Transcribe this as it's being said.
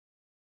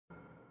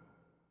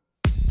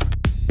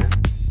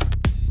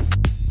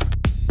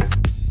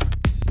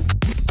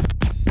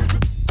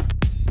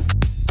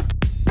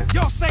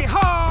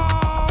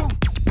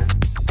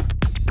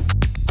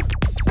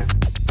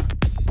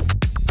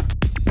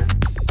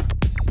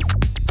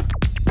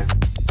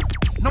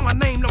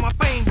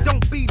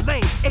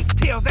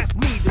Tails, that's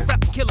me, the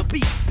rap killer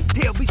beat.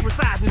 Tail beats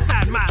resides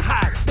inside my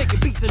hide, making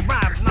beats and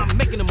rhymes, and I'm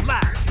making them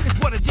live. It's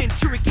what a Gen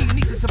Cherokee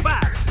needs to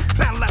survive.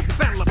 Battle after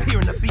battle up here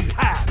in the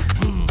beehive.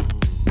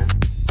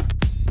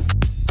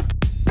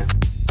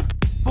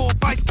 Four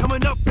fights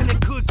coming up and it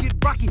could get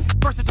rocky.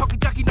 First the talkie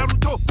jockey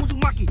Naruto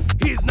Uzumaki.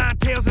 Here's Nine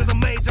Tails as a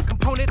major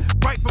component.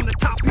 Right from the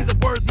top, he's a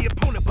worthy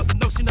opponent, but the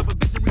notion of a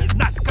victory is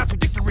not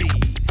contradictory.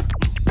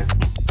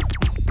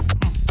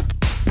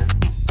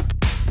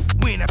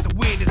 Win after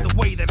win is the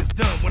way that it's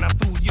done. When I'm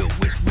through, you'll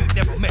wish we'd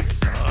never met,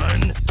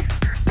 son.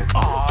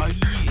 Aw,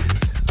 yeah.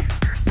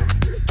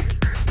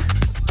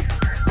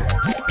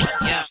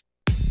 Yeah.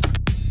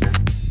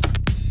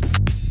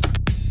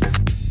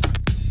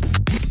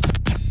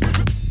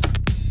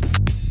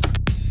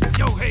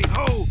 Yo, hey,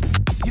 ho.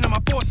 You know my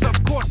force,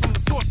 of course, from the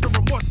source, no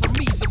remorse for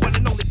me, the one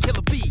and only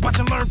Killer B. Watch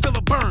and learn, feel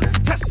a burn,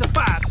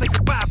 testify, say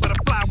goodbye, but I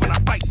fly when I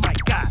fight my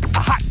guy. A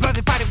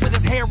hot-blooded fighter with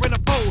his hair in a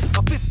bowl,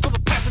 a fist full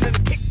of passion and a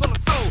kick full of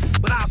soul,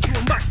 but I'll chew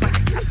him up like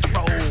a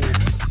casserole.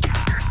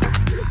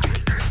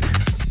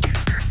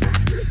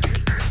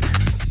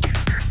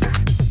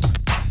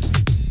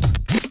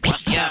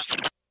 Yeah.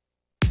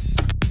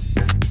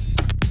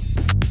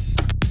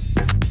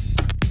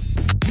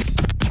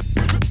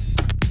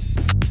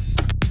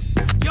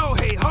 Yo,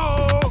 hey,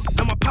 ho.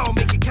 Now my power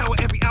make it cower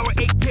every hour.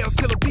 8 Tails,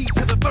 Killer B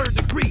to the 3rd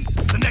degree.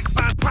 The next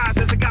fine prize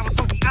is a guy with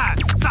funky eyes.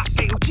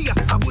 Sasuke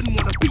Uchiha, I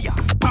wouldn't want to be ya.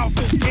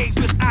 Powerful games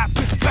with eyes,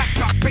 with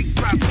backdrop, fake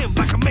drives him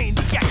like a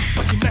maniac.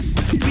 But you mess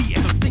with the B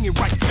and he'll sting it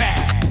right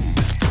back.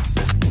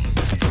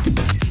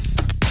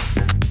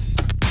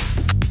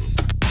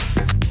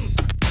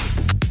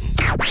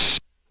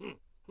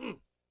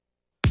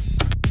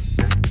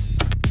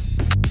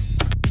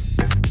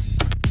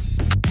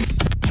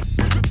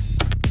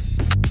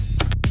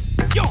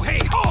 Yo, hey,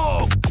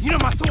 ho! You know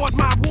my swords,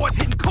 my awards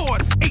hitting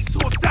chords. 8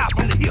 sword style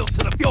from the hills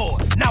to the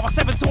fjords. Now a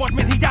 7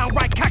 swordsman, he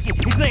downright cocky.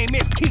 His name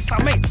is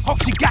Kisame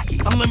Hoshigaki.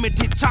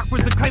 Unlimited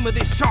chakras, the claim of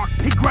this shark.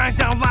 He grinds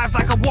down lives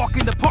like a walk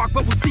in the park,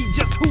 but we'll see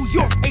just who's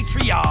your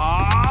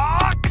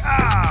patriarch.